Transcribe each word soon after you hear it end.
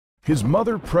His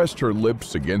mother pressed her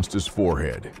lips against his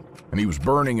forehead, and he was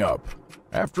burning up.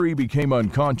 After he became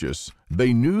unconscious,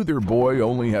 they knew their boy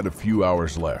only had a few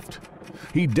hours left.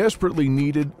 He desperately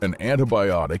needed an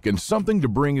antibiotic and something to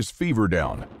bring his fever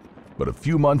down. But a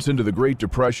few months into the Great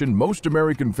Depression, most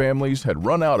American families had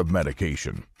run out of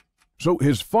medication. So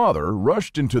his father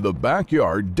rushed into the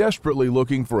backyard desperately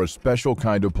looking for a special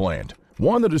kind of plant,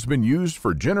 one that has been used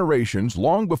for generations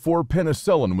long before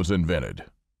penicillin was invented.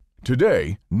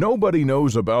 Today, nobody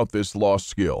knows about this lost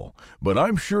skill, but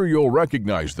I'm sure you'll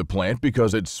recognize the plant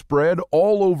because it's spread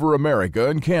all over America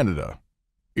and Canada.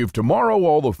 If tomorrow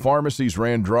all the pharmacies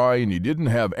ran dry and you didn't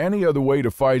have any other way to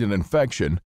fight an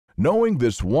infection, knowing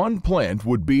this one plant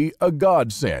would be a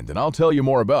godsend, and I'll tell you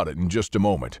more about it in just a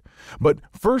moment. But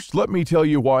first, let me tell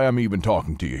you why I'm even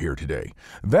talking to you here today.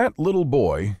 That little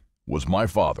boy was my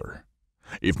father.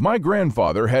 If my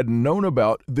grandfather hadn't known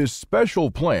about this special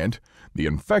plant, the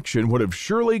infection would have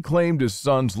surely claimed his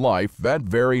son's life that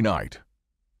very night.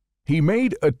 He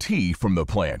made a tea from the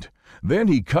plant. Then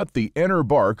he cut the inner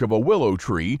bark of a willow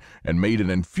tree and made an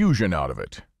infusion out of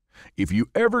it. If you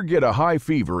ever get a high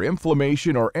fever,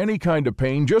 inflammation, or any kind of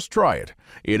pain, just try it.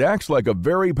 It acts like a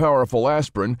very powerful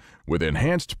aspirin with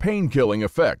enhanced pain-killing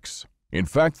effects. In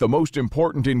fact, the most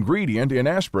important ingredient in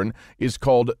aspirin is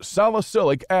called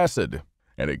salicylic acid,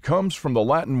 and it comes from the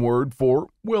Latin word for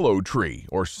willow tree,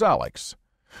 or salix.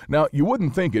 Now, you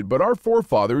wouldn't think it, but our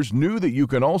forefathers knew that you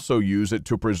can also use it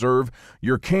to preserve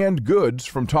your canned goods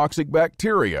from toxic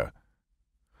bacteria.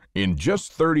 In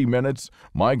just 30 minutes,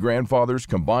 my grandfather's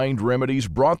combined remedies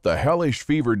brought the hellish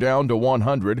fever down to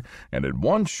 100, and in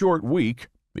one short week,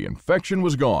 the infection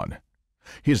was gone.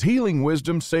 His healing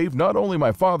wisdom saved not only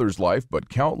my father's life, but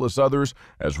countless others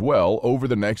as well over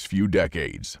the next few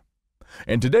decades.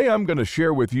 And today I'm going to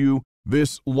share with you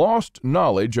this lost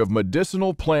knowledge of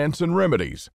medicinal plants and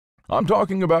remedies. I'm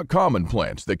talking about common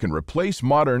plants that can replace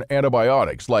modern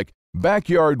antibiotics, like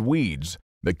backyard weeds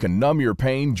that can numb your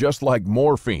pain just like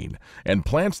morphine, and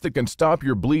plants that can stop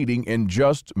your bleeding in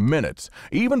just minutes,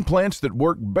 even plants that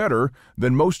work better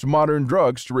than most modern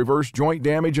drugs to reverse joint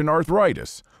damage and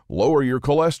arthritis, lower your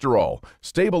cholesterol,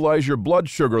 stabilize your blood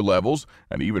sugar levels,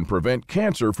 and even prevent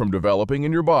cancer from developing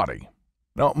in your body.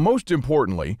 Now, most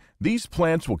importantly, these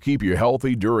plants will keep you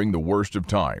healthy during the worst of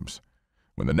times.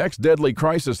 When the next deadly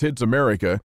crisis hits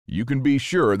America, you can be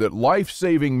sure that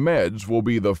life-saving meds will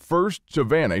be the first to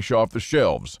vanish off the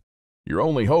shelves. Your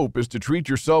only hope is to treat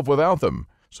yourself without them,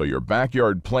 so your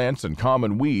backyard plants and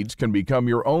common weeds can become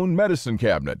your own medicine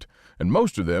cabinet, and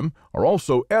most of them are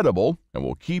also edible and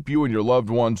will keep you and your loved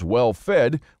ones well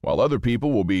fed, while other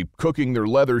people will be cooking their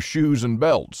leather shoes and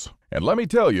belts. And let me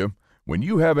tell you, when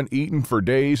you haven't eaten for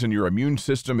days and your immune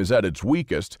system is at its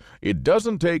weakest, it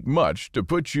doesn't take much to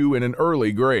put you in an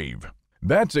early grave.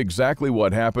 That's exactly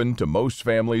what happened to most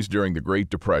families during the Great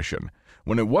Depression.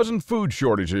 When it wasn't food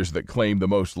shortages that claimed the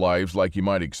most lives like you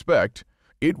might expect,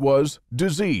 it was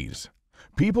disease.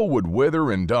 People would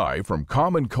wither and die from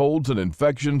common colds and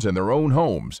infections in their own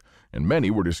homes, and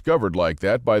many were discovered like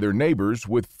that by their neighbors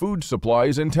with food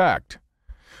supplies intact.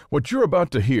 What you're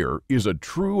about to hear is a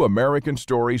true American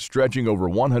story stretching over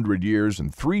 100 years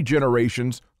and 3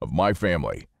 generations of my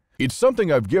family. It's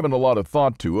something I've given a lot of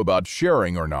thought to about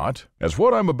sharing or not, as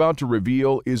what I'm about to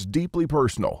reveal is deeply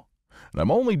personal. And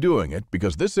I'm only doing it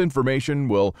because this information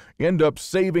will end up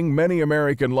saving many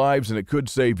American lives, and it could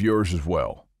save yours as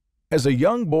well. As a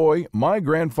young boy, my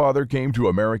grandfather came to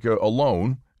America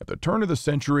alone at the turn of the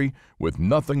century with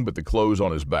nothing but the clothes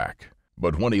on his back.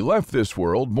 But when he left this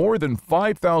world, more than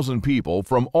 5,000 people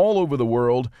from all over the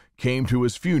world came to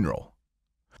his funeral.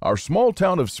 Our small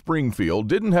town of Springfield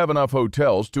didn't have enough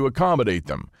hotels to accommodate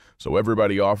them, so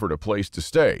everybody offered a place to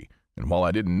stay. And while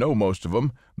I didn't know most of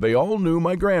them, they all knew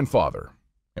my grandfather.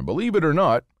 And believe it or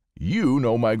not, you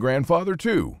know my grandfather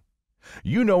too.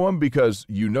 You know him because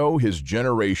you know his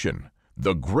generation,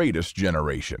 the greatest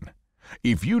generation.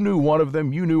 If you knew one of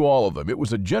them, you knew all of them. It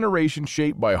was a generation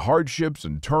shaped by hardships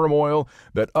and turmoil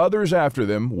that others after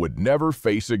them would never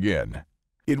face again.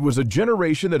 It was a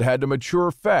generation that had to mature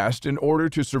fast in order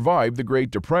to survive the Great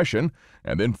Depression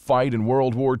and then fight in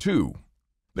World War II.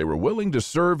 They were willing to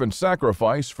serve and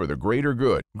sacrifice for the greater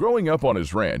good. Growing up on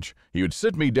his ranch, he would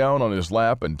sit me down on his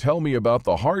lap and tell me about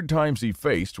the hard times he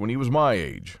faced when he was my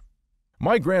age.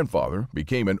 My grandfather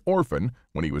became an orphan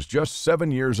when he was just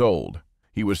 7 years old.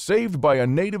 He was saved by a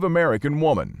Native American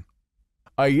woman.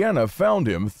 Ayanna found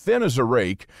him thin as a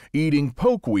rake, eating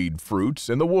pokeweed fruits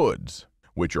in the woods,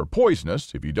 which are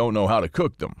poisonous if you don't know how to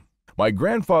cook them. My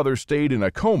grandfather stayed in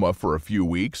a coma for a few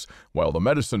weeks while the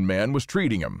medicine man was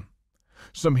treating him.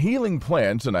 Some healing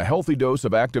plants and a healthy dose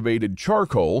of activated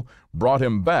charcoal brought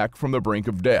him back from the brink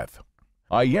of death.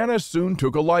 Ayanna soon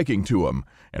took a liking to him,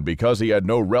 and because he had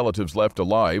no relatives left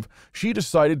alive, she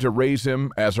decided to raise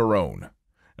him as her own.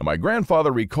 And my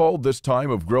grandfather recalled this time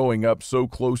of growing up so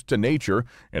close to nature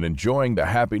and enjoying the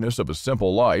happiness of a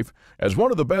simple life as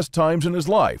one of the best times in his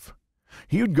life.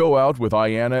 He would go out with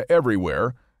Ayanna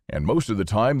everywhere, and most of the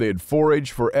time they'd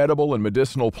forage for edible and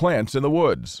medicinal plants in the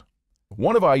woods.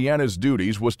 One of Ayanna's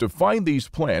duties was to find these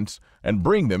plants and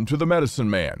bring them to the medicine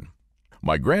man.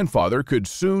 My grandfather could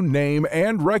soon name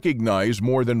and recognize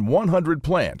more than 100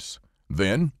 plants,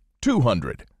 then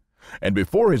 200. And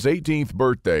before his 18th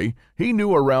birthday, he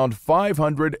knew around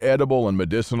 500 edible and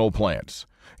medicinal plants.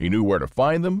 He knew where to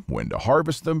find them, when to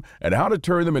harvest them, and how to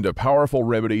turn them into powerful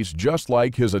remedies just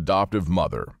like his adoptive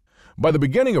mother. By the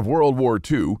beginning of World War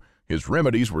II, his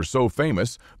remedies were so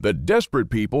famous that desperate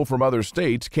people from other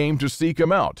states came to seek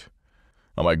him out.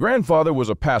 Now, my grandfather was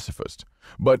a pacifist,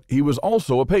 but he was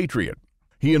also a patriot.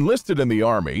 He enlisted in the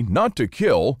Army not to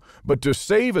kill, but to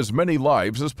save as many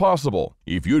lives as possible.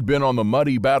 If you'd been on the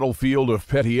muddy battlefield of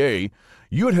Petier,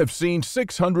 you'd have seen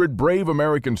 600 brave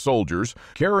American soldiers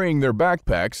carrying their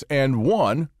backpacks and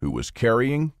one who was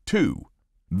carrying two.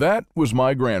 That was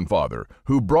my grandfather,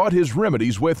 who brought his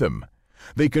remedies with him.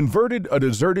 They converted a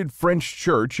deserted French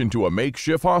church into a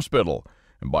makeshift hospital,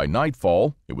 and by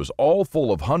nightfall, it was all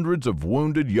full of hundreds of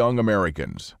wounded young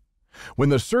Americans. When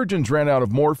the surgeons ran out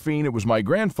of morphine, it was my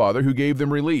grandfather who gave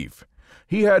them relief.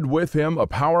 He had with him a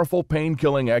powerful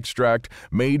pain-killing extract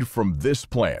made from this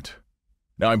plant.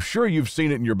 Now, I'm sure you've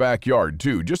seen it in your backyard,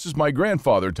 too. Just as my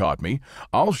grandfather taught me,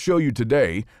 I'll show you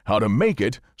today how to make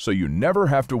it so you never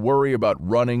have to worry about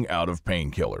running out of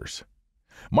painkillers.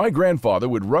 My grandfather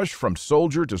would rush from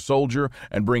soldier to soldier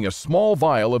and bring a small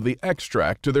vial of the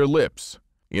extract to their lips.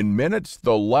 In minutes,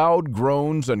 the loud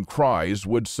groans and cries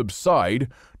would subside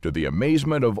to the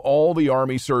amazement of all the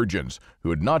Army surgeons who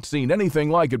had not seen anything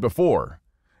like it before.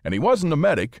 And he wasn't a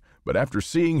medic, but after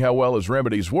seeing how well his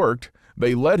remedies worked,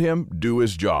 they let him do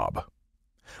his job.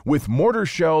 With mortar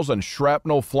shells and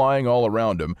shrapnel flying all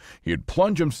around him, he'd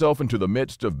plunge himself into the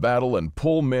midst of battle and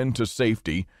pull men to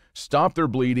safety, stop their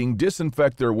bleeding,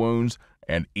 disinfect their wounds,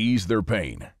 and ease their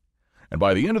pain. And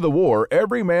by the end of the war,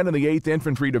 every man in the 8th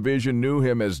Infantry Division knew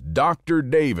him as Dr.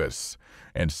 Davis,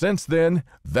 and since then,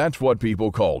 that's what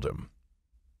people called him.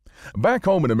 Back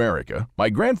home in America, my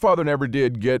grandfather never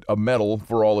did get a medal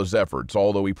for all his efforts,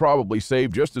 although he probably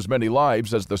saved just as many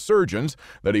lives as the surgeons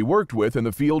that he worked with in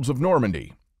the fields of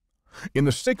Normandy. In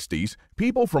the 60s,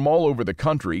 people from all over the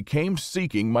country came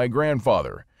seeking my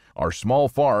grandfather. Our small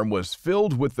farm was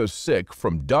filled with the sick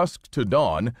from dusk to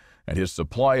dawn, and his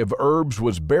supply of herbs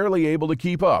was barely able to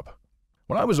keep up.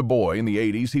 When I was a boy in the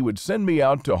 80s, he would send me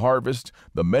out to harvest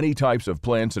the many types of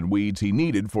plants and weeds he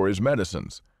needed for his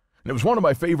medicines. And it was one of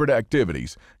my favorite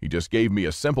activities. He just gave me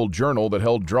a simple journal that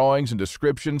held drawings and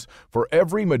descriptions for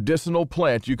every medicinal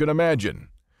plant you can imagine.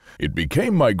 It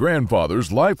became my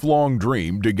grandfather's lifelong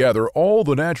dream to gather all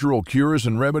the natural cures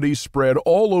and remedies spread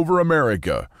all over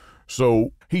America.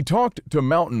 So he talked to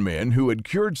mountain men who had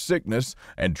cured sickness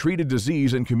and treated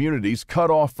disease in communities cut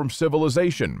off from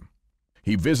civilization.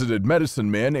 He visited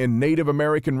medicine men in Native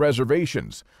American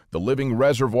reservations, the living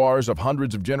reservoirs of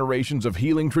hundreds of generations of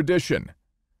healing tradition.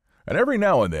 And every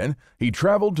now and then, he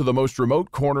traveled to the most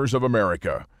remote corners of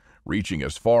America, reaching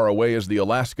as far away as the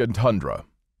Alaskan tundra.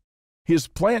 His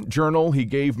plant journal he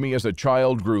gave me as a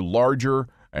child grew larger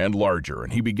and larger,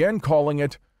 and he began calling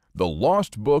it The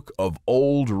Lost Book of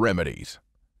Old Remedies.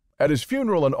 At his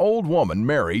funeral, an old woman,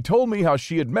 Mary, told me how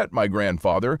she had met my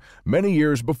grandfather many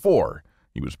years before.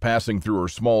 He was passing through her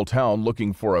small town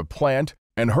looking for a plant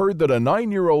and heard that a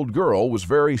 9-year-old girl was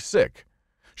very sick.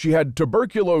 She had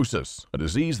tuberculosis, a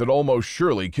disease that almost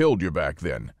surely killed you back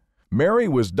then. Mary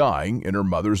was dying in her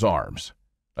mother's arms.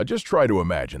 Now just try to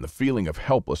imagine the feeling of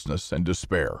helplessness and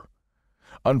despair.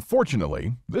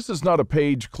 Unfortunately, this is not a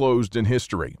page closed in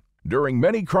history. During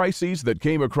many crises that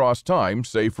came across time,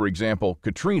 say for example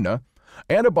Katrina,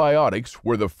 antibiotics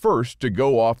were the first to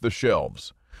go off the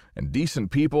shelves. And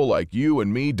decent people like you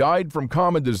and me died from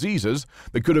common diseases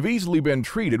that could have easily been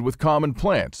treated with common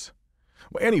plants.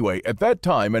 Well, anyway, at that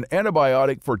time, an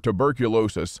antibiotic for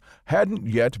tuberculosis hadn't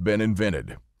yet been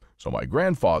invented. So my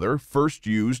grandfather first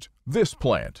used this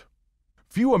plant.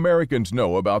 Few Americans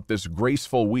know about this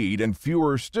graceful weed, and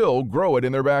fewer still grow it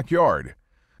in their backyard.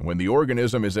 When the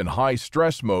organism is in high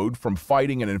stress mode from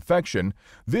fighting an infection,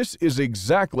 this is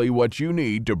exactly what you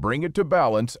need to bring it to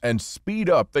balance and speed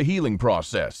up the healing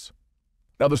process.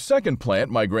 Now, the second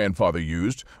plant my grandfather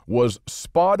used was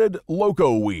spotted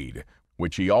loco weed,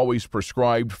 which he always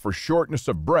prescribed for shortness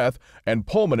of breath and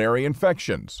pulmonary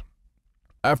infections.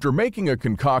 After making a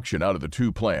concoction out of the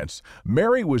two plants,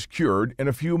 Mary was cured in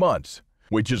a few months,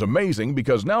 which is amazing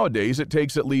because nowadays it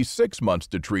takes at least 6 months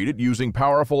to treat it using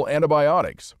powerful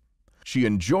antibiotics. She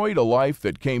enjoyed a life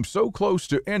that came so close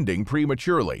to ending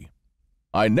prematurely.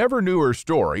 I never knew her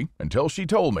story until she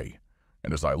told me,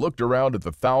 and as I looked around at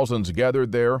the thousands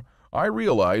gathered there, I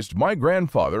realized my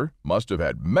grandfather must have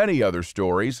had many other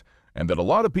stories and that a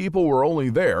lot of people were only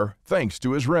there thanks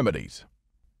to his remedies.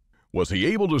 Was he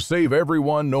able to save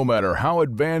everyone no matter how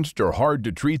advanced or hard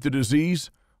to treat the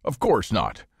disease? Of course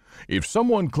not. If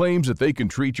someone claims that they can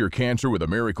treat your cancer with a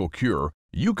miracle cure,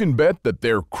 you can bet that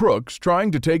they're crooks trying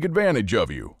to take advantage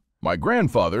of you. My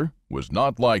grandfather was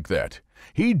not like that.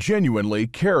 He genuinely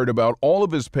cared about all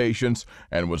of his patients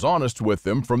and was honest with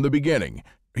them from the beginning.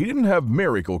 He didn't have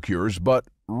miracle cures, but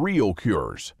real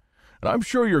cures. And I'm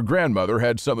sure your grandmother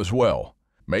had some as well.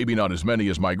 Maybe not as many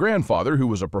as my grandfather, who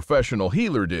was a professional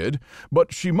healer, did,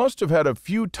 but she must have had a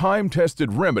few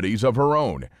time-tested remedies of her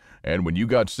own. And when you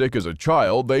got sick as a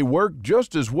child, they worked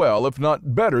just as well, if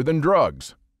not better, than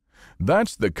drugs.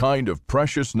 That's the kind of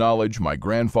precious knowledge my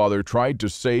grandfather tried to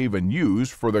save and use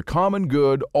for the common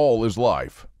good all his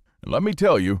life. And let me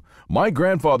tell you, my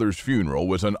grandfather's funeral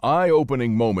was an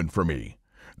eye-opening moment for me.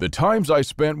 The times I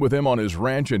spent with him on his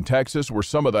ranch in Texas were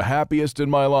some of the happiest in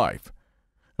my life.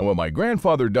 And when my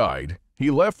grandfather died,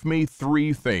 he left me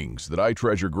 3 things that I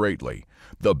treasure greatly: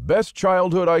 the best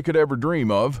childhood I could ever dream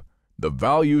of, the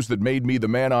values that made me the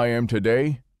man I am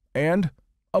today, and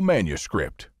a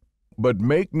manuscript. But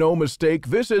make no mistake,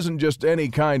 this isn't just any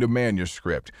kind of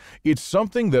manuscript. It's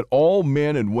something that all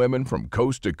men and women from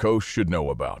coast to coast should know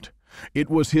about. It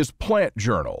was his plant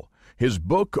journal, his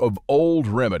book of old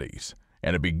remedies,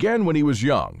 and it began when he was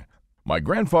young. My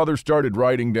grandfather started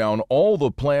writing down all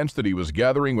the plants that he was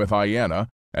gathering with Hyena,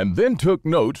 and then took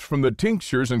notes from the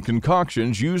tinctures and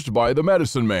concoctions used by the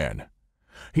medicine man.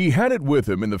 He had it with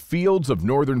him in the fields of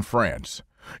northern France.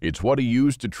 It's what he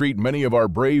used to treat many of our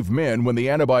brave men when the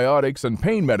antibiotics and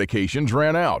pain medications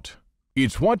ran out.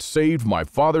 It's what saved my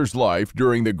father's life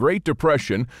during the Great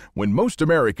Depression when most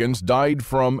Americans died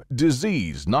from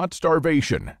disease, not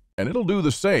starvation, and it'll do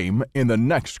the same in the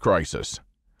next crisis.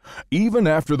 Even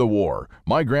after the war,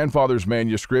 my grandfather's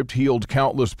manuscript healed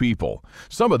countless people.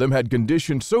 Some of them had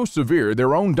conditions so severe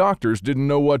their own doctors didn't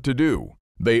know what to do.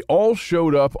 They all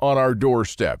showed up on our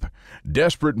doorstep.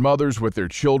 Desperate mothers with their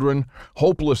children,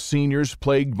 hopeless seniors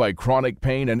plagued by chronic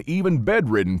pain, and even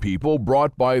bedridden people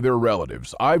brought by their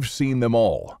relatives. I've seen them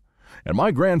all. And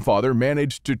my grandfather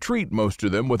managed to treat most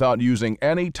of them without using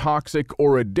any toxic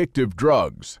or addictive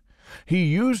drugs. He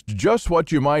used just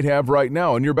what you might have right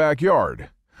now in your backyard.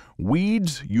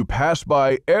 Weeds you pass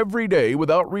by every day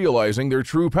without realizing their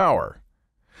true power.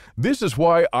 This is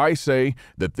why I say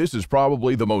that this is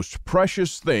probably the most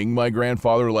precious thing my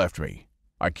grandfather left me.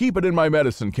 I keep it in my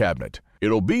medicine cabinet.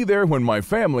 It'll be there when my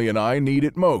family and I need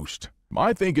it most.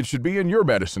 I think it should be in your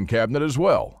medicine cabinet as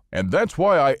well. And that's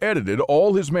why I edited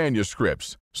all his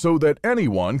manuscripts, so that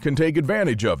anyone can take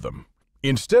advantage of them.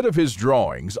 Instead of his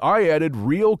drawings, I added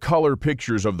real color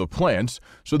pictures of the plants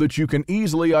so that you can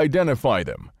easily identify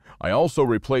them. I also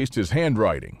replaced his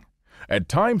handwriting. At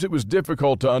times it was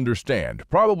difficult to understand,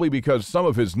 probably because some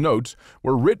of his notes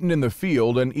were written in the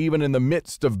field and even in the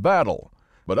midst of battle.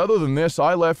 But other than this,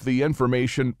 I left the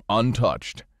information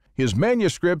untouched. His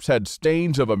manuscripts had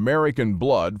stains of American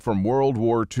blood from World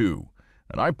War II,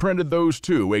 and I printed those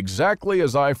too, exactly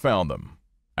as I found them.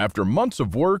 After months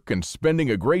of work and spending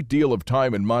a great deal of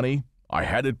time and money, I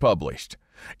had it published.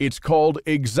 It's called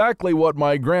exactly what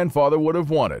my grandfather would have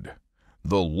wanted: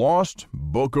 The Lost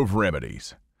Book of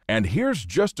Remedies. And here's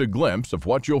just a glimpse of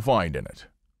what you'll find in it.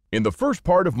 In the first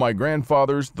part of my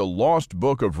grandfather's The Lost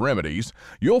Book of Remedies,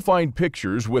 you'll find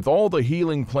pictures with all the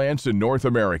healing plants in North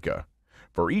America.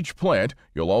 For each plant,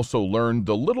 you'll also learn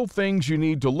the little things you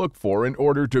need to look for in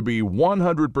order to be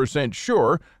 100%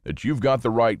 sure that you've got the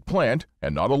right plant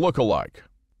and not a look-alike.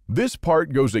 This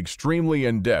part goes extremely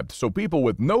in-depth so people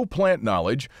with no plant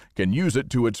knowledge can use it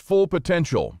to its full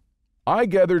potential. I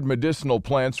gathered medicinal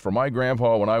plants for my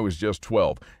grandpa when I was just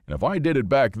 12, and if I did it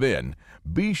back then,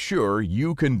 be sure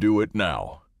you can do it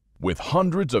now. With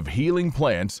hundreds of healing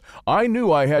plants, I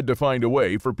knew I had to find a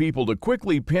way for people to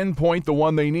quickly pinpoint the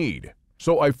one they need.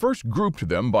 So I first grouped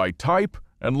them by type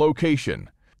and location.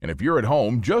 And if you're at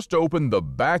home, just open the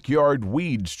Backyard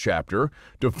Weeds chapter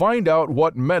to find out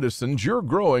what medicines you're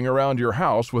growing around your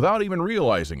house without even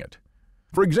realizing it.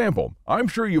 For example, I'm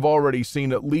sure you've already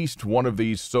seen at least one of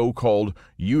these so-called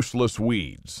useless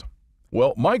weeds.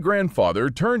 Well, my grandfather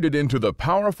turned it into the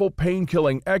powerful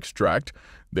pain-killing extract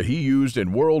that he used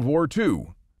in World War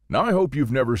II. Now, I hope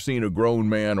you've never seen a grown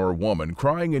man or woman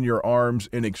crying in your arms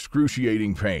in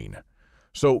excruciating pain.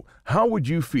 So, how would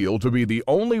you feel to be the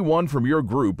only one from your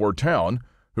group or town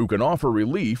who can offer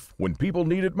relief when people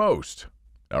need it most?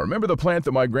 Now, remember the plant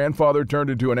that my grandfather turned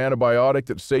into an antibiotic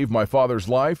that saved my father's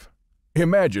life?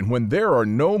 Imagine when there are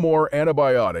no more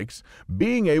antibiotics,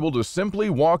 being able to simply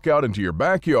walk out into your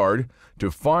backyard to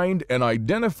find and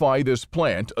identify this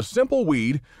plant, a simple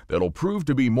weed that'll prove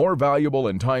to be more valuable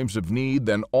in times of need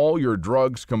than all your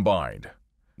drugs combined.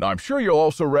 Now, I'm sure you'll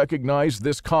also recognize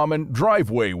this common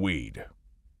driveway weed.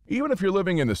 Even if you're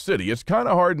living in the city, it's kind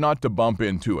of hard not to bump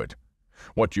into it.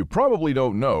 What you probably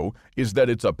don't know is that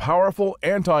it's a powerful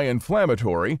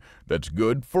anti-inflammatory that's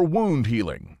good for wound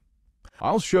healing.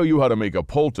 I'll show you how to make a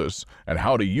poultice and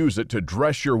how to use it to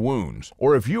dress your wounds.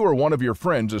 Or if you or one of your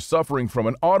friends is suffering from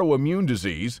an autoimmune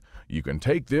disease, you can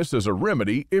take this as a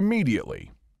remedy immediately.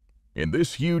 In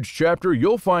this huge chapter,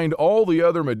 you'll find all the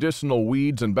other medicinal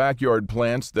weeds and backyard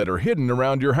plants that are hidden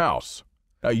around your house.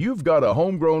 Now, you've got a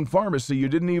homegrown pharmacy you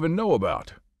didn't even know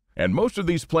about. And most of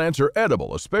these plants are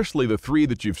edible, especially the 3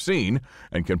 that you've seen,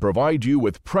 and can provide you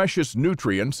with precious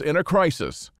nutrients in a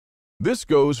crisis. This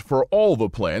goes for all the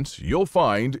plants you'll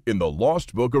find in the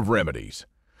Lost Book of Remedies.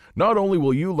 Not only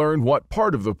will you learn what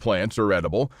part of the plants are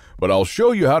edible, but I'll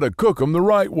show you how to cook them the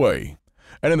right way.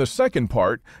 And in the second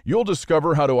part, you'll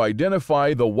discover how to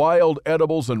identify the wild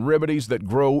edibles and remedies that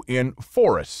grow in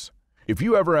forests. If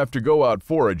you ever have to go out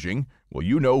foraging, will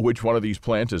you know which one of these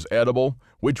plants is edible,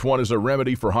 which one is a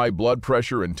remedy for high blood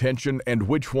pressure and tension, and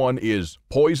which one is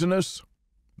poisonous?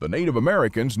 The Native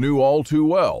Americans knew all too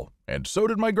well, and so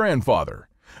did my grandfather.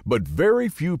 But very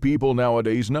few people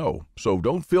nowadays know, so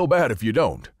don't feel bad if you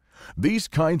don't. These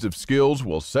kinds of skills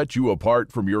will set you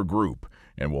apart from your group,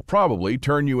 and will probably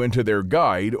turn you into their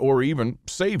guide or even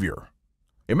savior.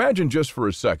 Imagine just for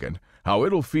a second how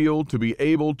it'll feel to be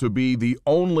able to be the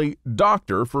only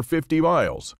doctor for 50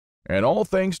 miles, and all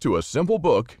thanks to a simple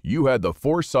book you had the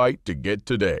foresight to get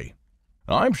today.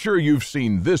 I'm sure you've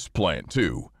seen this plant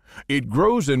too. It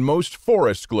grows in most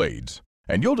forest glades,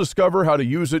 and you'll discover how to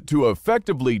use it to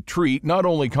effectively treat not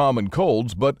only common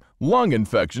colds, but lung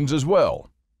infections as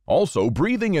well. Also,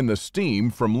 breathing in the steam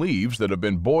from leaves that have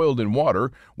been boiled in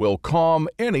water will calm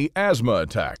any asthma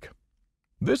attack.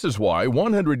 This is why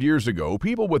 100 years ago,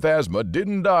 people with asthma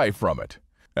didn't die from it.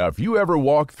 Now, if you ever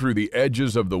walk through the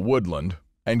edges of the woodland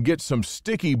and get some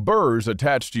sticky burrs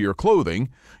attached to your clothing,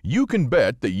 you can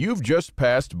bet that you've just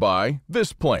passed by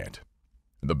this plant.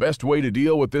 The best way to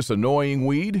deal with this annoying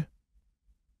weed?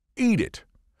 Eat it.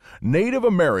 Native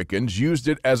Americans used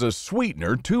it as a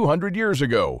sweetener 200 years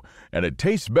ago, and it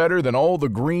tastes better than all the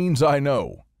greens I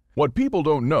know. What people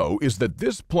don't know is that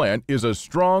this plant is a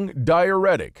strong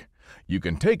diuretic. You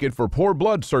can take it for poor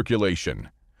blood circulation.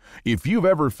 If you've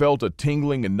ever felt a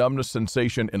tingling and numbness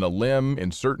sensation in a limb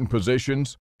in certain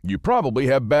positions, you probably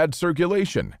have bad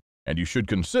circulation, and you should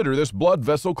consider this blood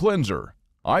vessel cleanser.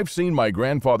 I've seen my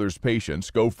grandfather's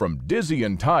patients go from dizzy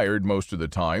and tired most of the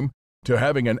time to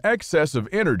having an excess of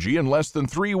energy in less than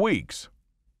 3 weeks.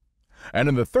 And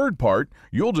in the third part,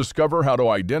 you'll discover how to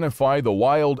identify the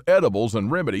wild edibles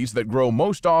and remedies that grow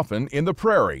most often in the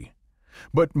prairie.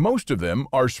 But most of them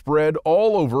are spread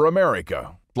all over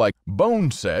America, like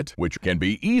boneset, which can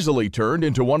be easily turned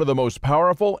into one of the most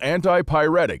powerful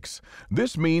antipyretics.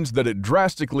 This means that it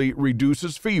drastically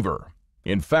reduces fever.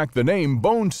 In fact, the name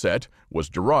boneset was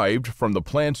derived from the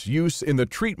plant's use in the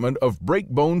treatment of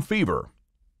breakbone fever.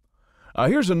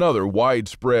 Here's another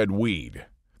widespread weed.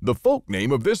 The folk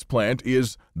name of this plant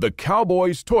is the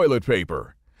cowboy's toilet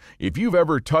paper. If you've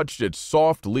ever touched its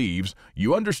soft leaves,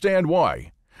 you understand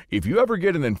why. If you ever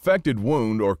get an infected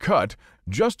wound or cut,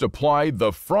 just apply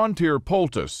the Frontier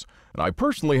Poultice, and I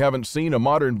personally haven't seen a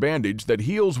modern bandage that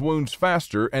heals wounds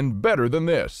faster and better than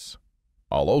this.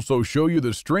 I'll also show you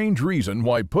the strange reason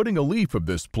why putting a leaf of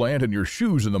this plant in your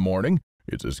shoes in the morning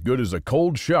is as good as a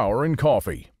cold shower and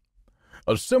coffee.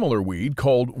 A similar weed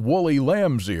called woolly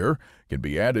lamb's ear can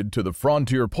be added to the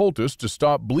Frontier Poultice to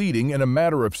stop bleeding in a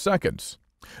matter of seconds.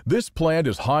 This plant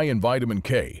is high in vitamin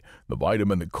K, the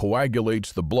vitamin that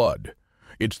coagulates the blood.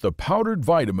 It's the powdered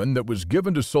vitamin that was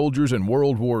given to soldiers in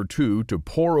World War II to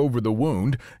pour over the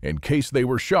wound in case they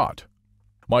were shot.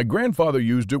 My grandfather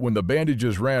used it when the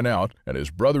bandages ran out and his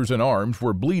brothers in arms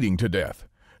were bleeding to death.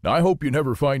 Now, I hope you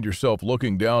never find yourself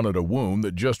looking down at a wound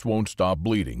that just won't stop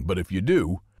bleeding, but if you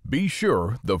do, be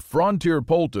sure the Frontier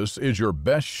Poultice is your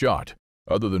best shot,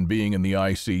 other than being in the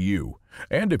ICU.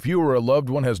 And if you or a loved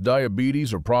one has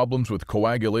diabetes or problems with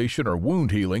coagulation or wound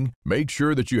healing, make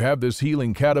sure that you have this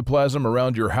healing cataplasm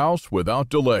around your house without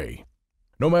delay.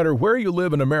 No matter where you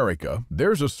live in America,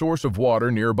 there's a source of water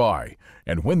nearby,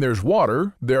 and when there's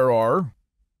water, there are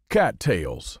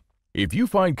cattails. If you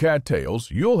find cattails,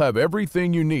 you'll have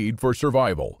everything you need for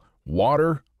survival: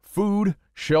 water, food,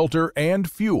 shelter, and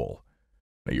fuel.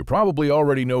 Now, you probably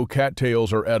already know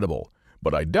cattails are edible,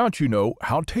 but I doubt you know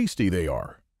how tasty they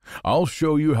are. I'll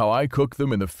show you how I cook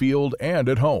them in the field and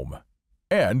at home,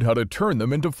 and how to turn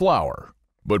them into flour.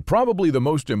 But probably the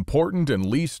most important and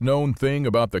least known thing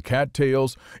about the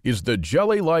cattails is the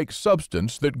jelly-like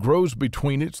substance that grows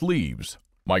between its leaves.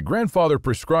 My grandfather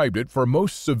prescribed it for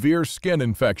most severe skin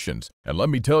infections, and let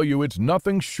me tell you, it's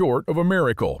nothing short of a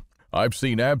miracle. I've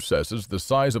seen abscesses the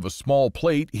size of a small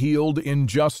plate healed in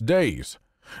just days.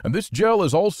 And this gel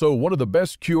is also one of the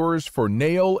best cures for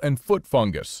nail and foot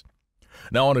fungus.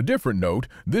 Now, on a different note,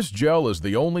 this gel is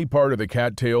the only part of the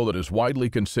cattail that is widely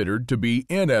considered to be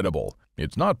inedible.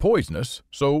 It's not poisonous,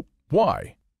 so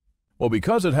why? Well,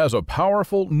 because it has a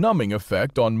powerful numbing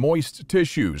effect on moist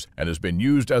tissues and has been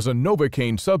used as a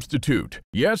Novocaine substitute.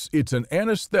 Yes, it's an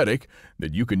anesthetic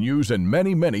that you can use in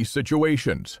many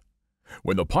situations.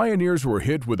 When the pioneers were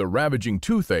hit with a ravaging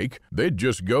toothache, they'd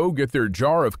just go get their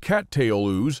jar of cattail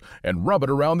ooze and rub it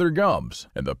around their gums,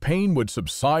 and the pain would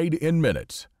subside in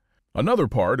minutes. Another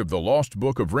part of the Lost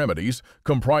Book of Remedies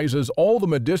comprises all the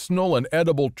medicinal and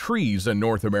edible trees in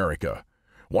North America.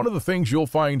 One of the things you'll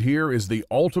find here is the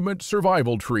ultimate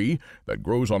survival tree that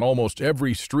grows on almost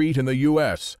every street in the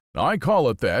U.S. I call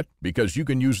it that because you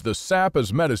can use the sap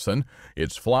as medicine,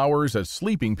 its flowers as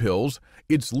sleeping pills,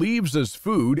 its leaves as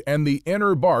food, and the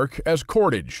inner bark as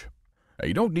cordage. Now,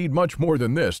 you don't need much more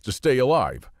than this to stay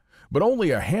alive, but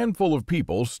only a handful of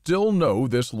people still know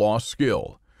this lost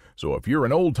skill. So if you're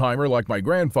an old-timer like my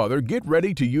grandfather, get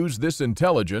ready to use this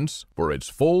intelligence for its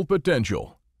full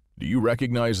potential. Do you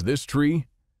recognize this tree?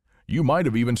 You might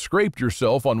have even scraped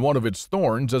yourself on one of its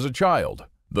thorns as a child.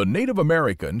 The Native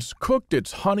Americans cooked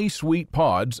its honey-sweet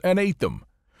pods and ate them.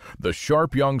 The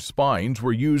sharp young spines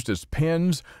were used as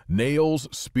pins, nails,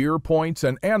 spear points,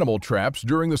 and animal traps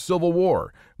during the Civil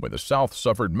War, when the South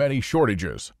suffered many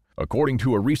shortages. According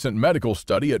to a recent medical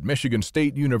study at Michigan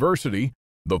State University,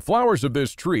 the flowers of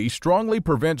this tree strongly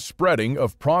prevent spreading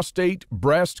of prostate,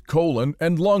 breast, colon,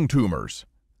 and lung tumors.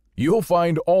 You'll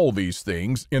find all these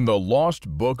things in the Lost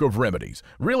Book of Remedies.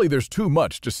 Really, there's too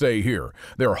much to say here.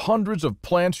 There are hundreds of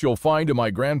plants you'll find in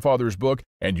my grandfather's book,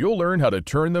 and you'll learn how to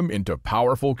turn them into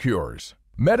powerful cures.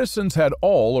 Medicines had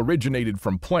all originated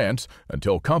from plants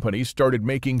until companies started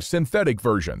making synthetic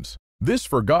versions. This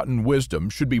forgotten wisdom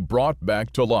should be brought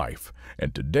back to life,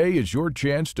 and today is your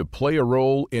chance to play a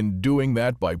role in doing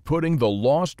that by putting the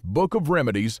Lost Book of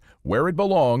Remedies where it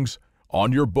belongs,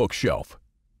 on your bookshelf.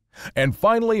 And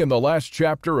finally, in the last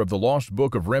chapter of the Lost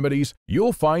Book of Remedies,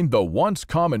 you'll find the once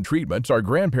common treatments our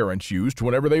grandparents used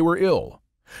whenever they were ill.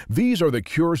 These are the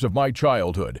cures of my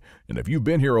childhood, and if you've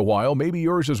been here a while, maybe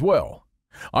yours as well.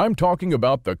 I'm talking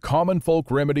about the common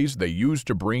folk remedies they used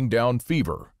to bring down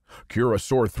fever, cure a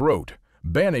sore throat,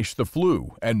 banish the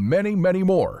flu, and many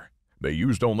more. They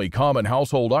used only common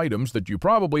household items that you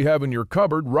probably have in your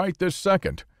cupboard right this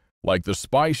second, like the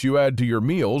spice you add to your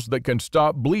meals that can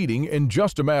stop bleeding in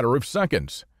just a matter of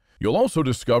seconds. You'll also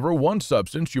discover one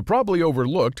substance you probably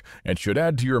overlooked and should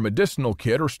add to your medicinal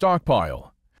kit or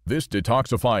stockpile. This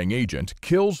detoxifying agent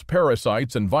kills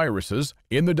parasites and viruses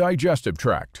in the digestive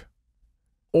tract.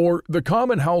 Or the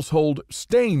common household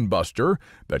stain buster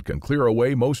that can clear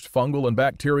away most fungal and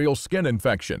bacterial skin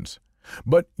infections.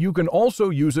 But you can also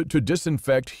use it to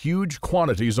disinfect huge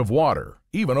quantities of water,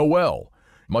 even a well.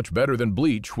 Much better than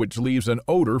bleach, which leaves an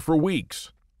odor for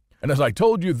weeks. And as I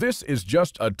told you, this is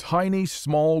just a tiny,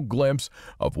 small glimpse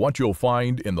of what you'll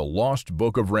find in the Lost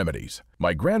Book of Remedies.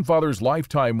 My grandfather's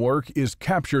lifetime work is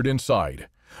captured inside.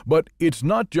 But it's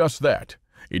not just that.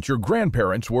 It's your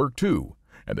grandparents' work too,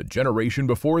 and the generation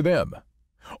before them.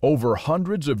 Over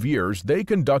hundreds of years, they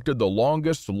conducted the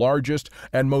longest, largest,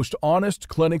 and most honest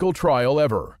clinical trial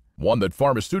ever, one that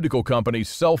pharmaceutical companies'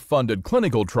 self-funded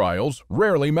clinical trials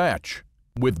rarely match.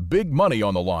 With big money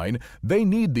on the line, they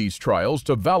need these trials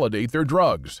to validate their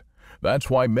drugs. That's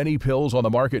why many pills on the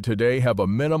market today have a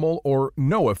minimal or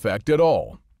no effect at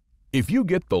all. If you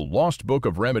get the Lost Book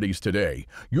of Remedies today,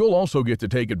 you'll also get to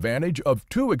take advantage of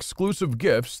 2 exclusive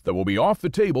gifts that will be off the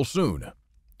table soon.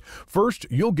 First,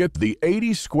 you'll get the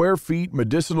 80 square feet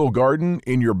medicinal garden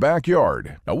in your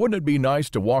backyard. Now, wouldn't it be nice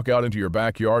to walk out into your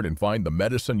backyard and find the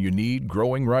medicine you need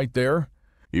growing right there?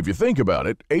 If you think about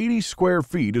it, 80 square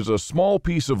feet is a small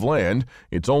piece of land.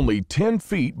 It's only 10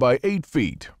 feet by 8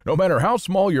 feet. No matter how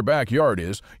small your backyard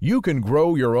is, you can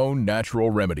grow your own natural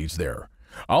remedies there.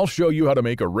 I'll show you how to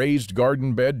make a raised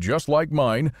garden bed just like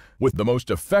mine with the most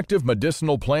effective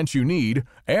medicinal plants you need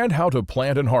and how to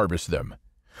plant and harvest them.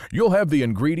 You'll have the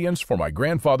ingredients for my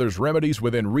grandfather's remedies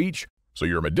within reach, so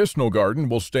your medicinal garden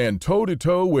will stand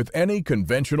toe-to-toe with any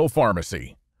conventional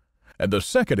pharmacy. And the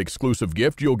second exclusive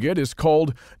gift you'll get is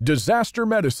called Disaster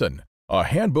Medicine, a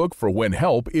handbook for when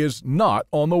help is not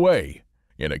on the way.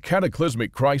 In a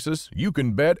cataclysmic crisis, you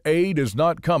can bet aid is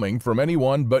not coming from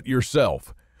anyone but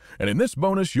yourself. And in this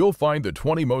bonus, you'll find the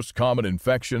 20 most common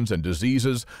infections and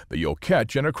diseases that you'll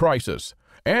catch in a crisis.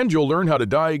 And you'll learn how to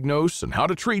diagnose and how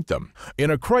to treat them. In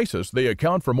a crisis, they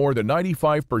account for more than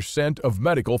 95% of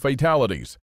medical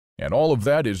fatalities. And all of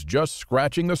that is just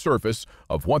scratching the surface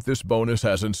of what this bonus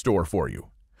has in store for you.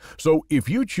 So if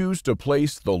you choose to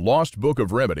place the Lost Book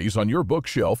of Remedies on your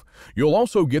bookshelf, you'll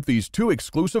also get these 2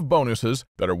 exclusive bonuses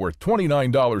that are worth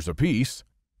 $29 apiece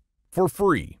for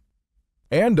free.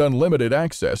 And unlimited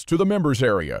access to the members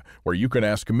area, where you can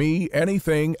ask me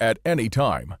anything at any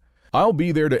time. I'll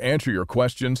be there to answer your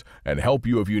questions and help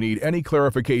you if you need any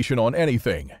clarification on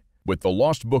anything. With the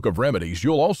Lost Book of Remedies,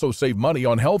 you'll also save money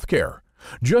on health care.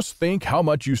 Just think how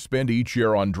much you spend each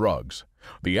year on drugs.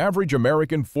 The average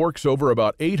American forks over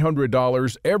about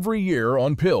 $800 every year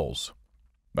on pills.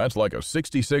 That's like a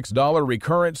 $66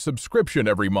 recurrent subscription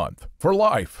every month, for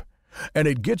life. And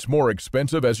it gets more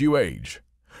expensive as you age.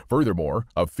 Furthermore,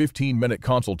 a 15-minute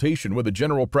consultation with a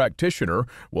general practitioner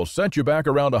will set you back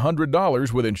around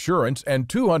 $100 with insurance and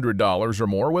 $200 or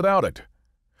more without it.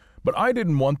 But I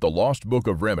didn't want the Lost Book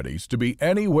of Remedies to be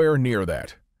anywhere near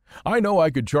that. I know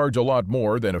I could charge a lot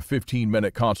more than a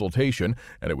 15-minute consultation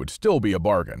and it would still be a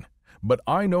bargain. But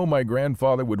I know my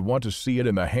grandfather would want to see it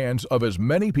in the hands of as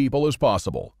many people as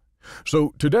possible.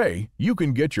 So today, you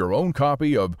can get your own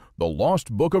copy of The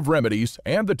Lost Book of Remedies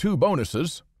and the 2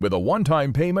 bonuses with a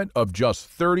one-time payment of just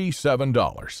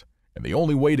 $37. And the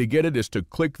only way to get it is to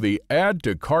click the Add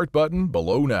to Cart button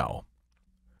below now.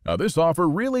 Now, this offer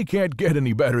really can't get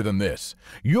any better than this.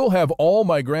 You'll have all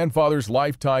my grandfather's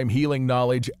lifetime healing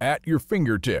knowledge at your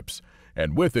fingertips.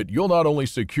 And with it, you'll not only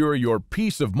secure your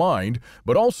peace of mind,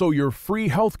 but also your free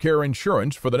healthcare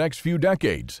insurance for the next few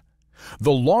decades.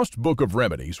 The Lost Book of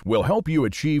Remedies will help you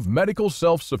achieve medical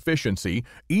self-sufficiency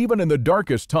even in the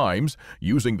darkest times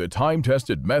using the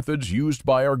time-tested methods used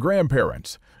by our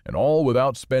grandparents, and all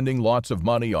without spending lots of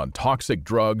money on toxic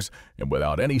drugs and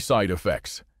without any side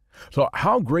effects. So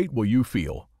how great will you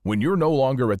feel when you're no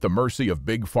longer at the mercy of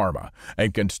Big Pharma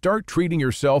and can start treating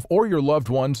yourself or your loved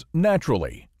ones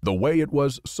naturally, the way it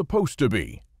was supposed to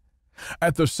be?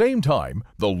 At the same time,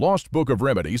 the Lost Book of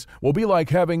Remedies will be like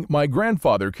having my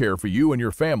grandfather care for you and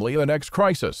your family in the next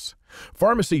crisis.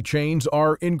 Pharmacy chains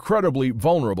are incredibly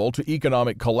vulnerable to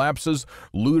economic collapses,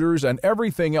 looters, and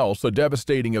everything else a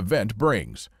devastating event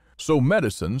brings. So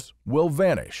medicines will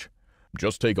vanish.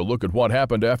 Just take a look at what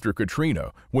happened after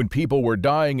Katrina, when people were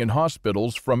dying in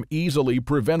hospitals from easily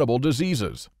preventable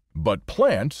diseases. But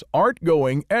plants aren't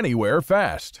going anywhere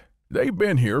fast. They've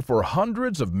been here for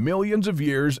hundreds of millions of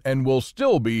years and will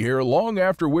still be here long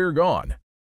after we're gone.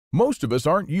 Most of us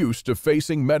aren't used to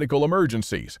facing medical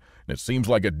emergencies, and it seems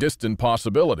like a distant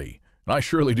possibility. And I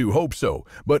surely do hope so,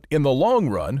 but in the long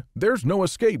run, there's no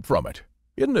escape from it.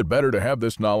 Isn't it better to have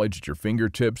this knowledge at your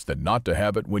fingertips than not to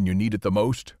have it when you need it the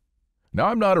most? Now,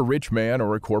 I'm not a rich man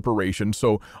or a corporation,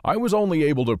 so I was only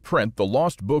able to print the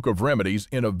Lost Book of Remedies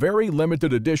in a very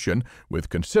limited edition with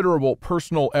considerable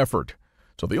personal effort.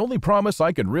 So the only promise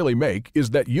I can really make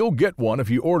is that you'll get one if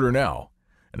you order now.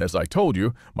 And as I told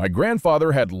you, my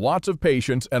grandfather had lots of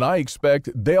patients and I expect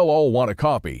they'll all want a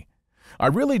copy. I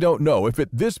really don't know if at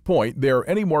this point there are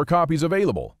any more copies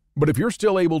available, but if you're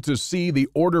still able to see the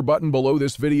order button below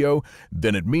this video,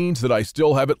 then it means that I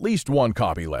still have at least 1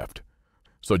 copy left.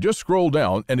 So just scroll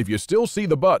down and if you still see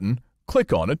the button,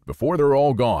 click on it before they're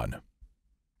all gone.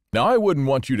 Now, I wouldn't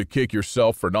want you to kick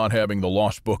yourself for not having the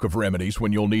Lost Book of Remedies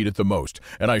when you'll need it the most,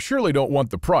 and I surely don't want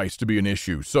the price to be an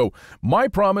issue, so my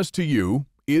promise to you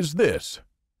is this.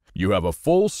 You have a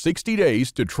full 60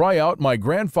 days to try out my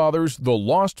grandfather's The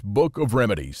Lost Book of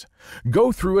Remedies.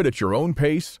 Go through it at your own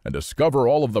pace and discover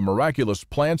all of the miraculous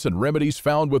plants and remedies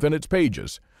found within its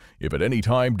pages. If at any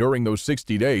time during those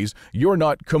 60 days you're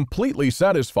not completely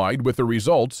satisfied with the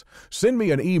results, send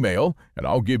me an email and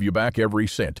I'll give you back every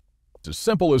cent. It's as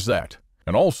simple as that.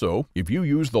 And also, if you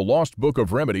use the Lost Book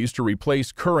of Remedies to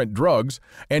replace current drugs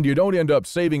and you don't end up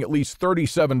saving at least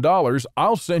 $37,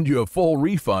 I'll send you a full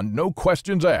refund, no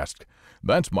questions asked.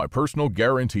 That's my personal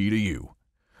guarantee to you.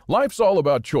 Life's all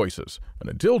about choices, and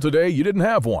until today you didn't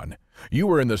have one. You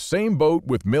were in the same boat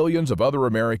with millions of other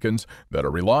Americans that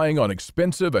are relying on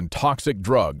expensive and toxic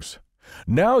drugs.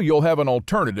 Now you'll have an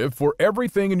alternative for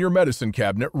everything in your medicine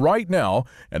cabinet right now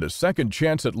and a second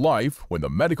chance at life when the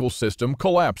medical system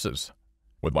collapses.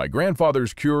 With my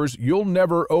grandfather's cures, you'll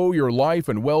never owe your life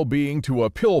and well-being to a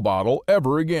pill bottle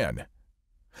ever again.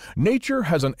 Nature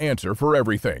has an answer for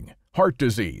everything: heart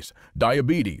disease,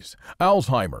 diabetes,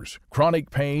 Alzheimer's, chronic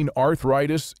pain,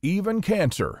 arthritis, even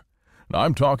cancer.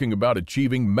 I'm talking about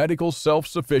achieving medical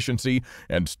self-sufficiency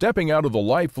and stepping out of the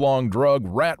lifelong drug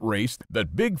rat race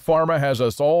that Big Pharma has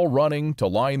us all running to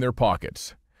line their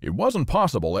pockets. It wasn't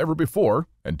possible ever before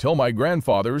until my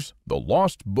grandfather's The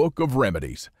Lost Book of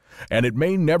Remedies. And it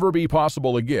may never be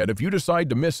possible again if you decide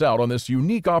to miss out on this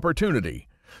unique opportunity.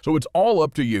 So it's all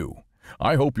up to you.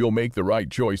 I hope you'll make the right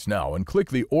choice now and click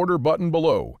the order button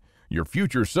below. Your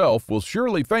future self will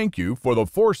surely thank you for the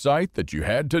foresight that you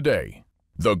had today.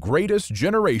 The greatest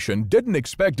generation didn't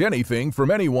expect anything from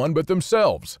anyone but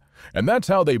themselves, and that's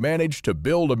how they managed to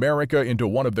build America into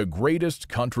one of the greatest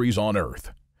countries on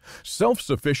earth.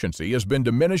 Self-sufficiency has been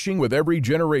diminishing with every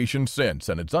generation since,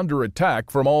 and it's under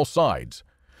attack from all sides.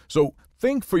 So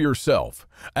think for yourself,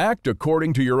 act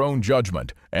according to your own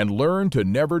judgment, and learn to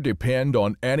never depend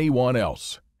on anyone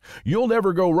else. You'll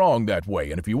never go wrong that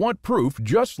way, and if you want proof,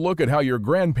 just look at how your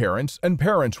grandparents and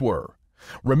parents were.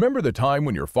 Remember the time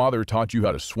when your father taught you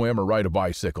how to swim or ride a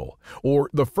bicycle, or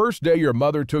the first day your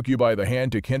mother took you by the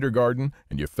hand to kindergarten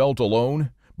and you felt alone,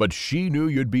 but she knew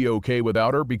you'd be okay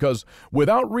without her because,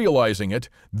 without realizing it,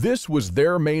 this was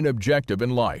their main objective in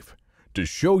life: to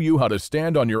show you how to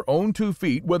stand on your own 2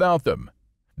 feet without them.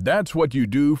 That's what you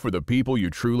do for the people you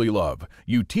truly love.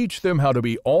 You teach them how to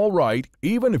be all right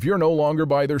even if you're no longer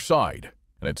by their side.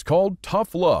 And it's called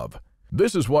tough love.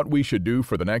 This is what we should do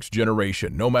for the next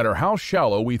generation, no matter how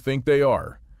shallow we think they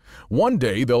are. One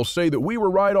day they'll say that we were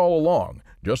right all along,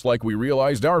 just like we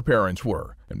realized our parents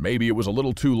were, and maybe it was a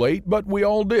little too late, but we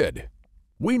all did.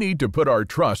 We need to put our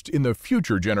trust in the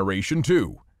future generation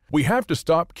too. We have to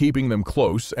stop keeping them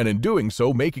close and in doing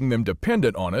so making them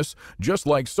dependent on us, just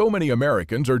like so many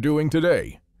Americans are doing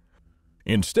today.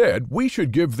 Instead, we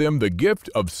should give them the gift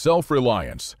of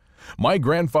self-reliance. My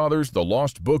grandfather's The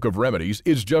Lost Book of Remedies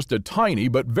is just a tiny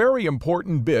but very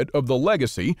important bit of the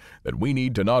legacy that we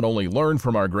need to not only learn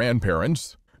from our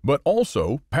grandparents, but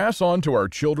also pass on to our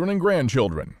children and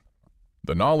grandchildren.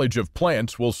 The knowledge of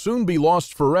plants will soon be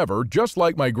lost forever, just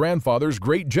like my grandfather's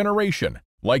great generation,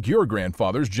 like your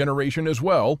grandfather's generation as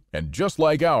well, and just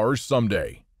like ours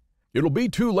someday. It'll be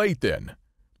too late then,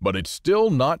 but it's still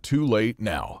not too late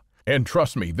now. And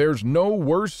trust me, there's no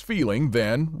worse feeling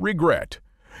than regret.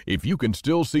 If you can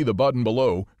still see the button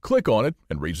below, click on it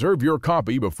and reserve your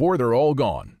copy before they're all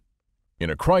gone. In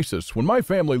a crisis, when my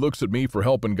family looks at me for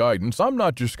help and guidance, I'm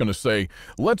not just going to say,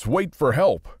 "Let's wait for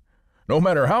help." No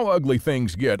matter how ugly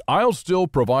things get, I'll still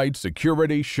provide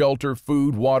security, shelter,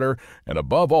 food, water, and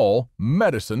above all,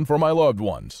 medicine for my loved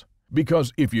ones.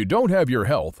 Because if you don't have your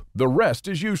health, the rest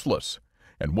is useless.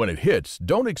 And when it hits,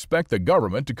 don't expect the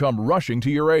government to come rushing to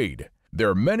your aid. There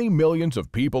are many millions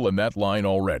of people in that line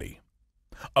already.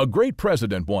 A great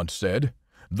president once said,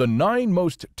 "The 9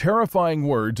 most terrifying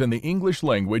words in the English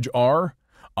language are,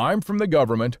 'I'm from the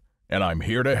government, and I'm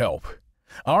here to help.'"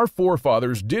 Our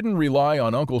forefathers didn't rely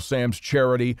on Uncle Sam's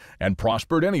charity and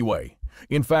prospered anyway.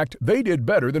 In fact, they did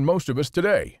better than most of us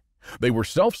today. They were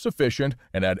self-sufficient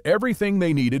and had everything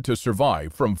they needed to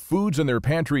survive, from foods in their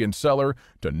pantry and cellar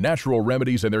to natural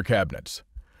remedies in their cabinets.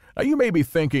 Now, you may be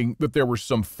thinking that there were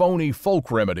some phony folk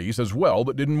remedies as well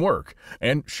that didn't work,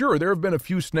 and sure, there have been a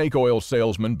few snake oil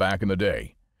salesmen back in the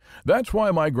day. That's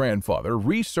why my grandfather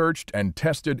researched and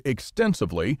tested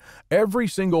extensively every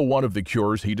single one of the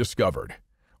cures he discovered.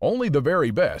 Only the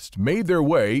very best made their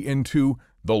way into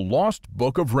the Lost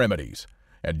Book of Remedies.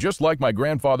 And just like my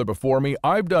grandfather before me,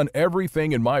 I've done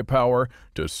everything in my power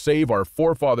to save our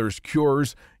forefathers'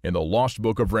 cures in the Lost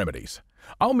Book of Remedies.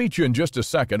 I'll meet you in just a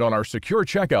second on our secure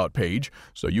checkout page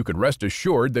so you can rest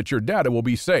assured that your data will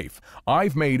be safe.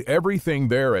 I've made everything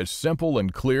there as simple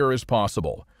and clear as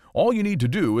possible. All you need to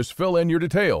do is fill in your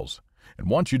details. And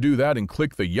once you do that and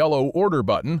click the yellow order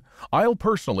button, I'll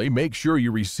personally make sure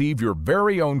you receive your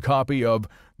very own copy of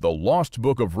The Lost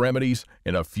Book of Remedies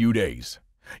in a few days.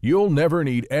 You'll never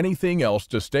need anything else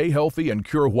to stay healthy and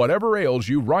cure whatever ails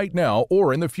you right now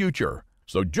or in the future.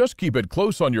 So just keep it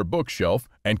close on your bookshelf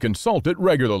and consult it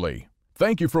regularly.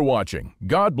 Thank you for watching.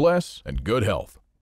 God bless and good health.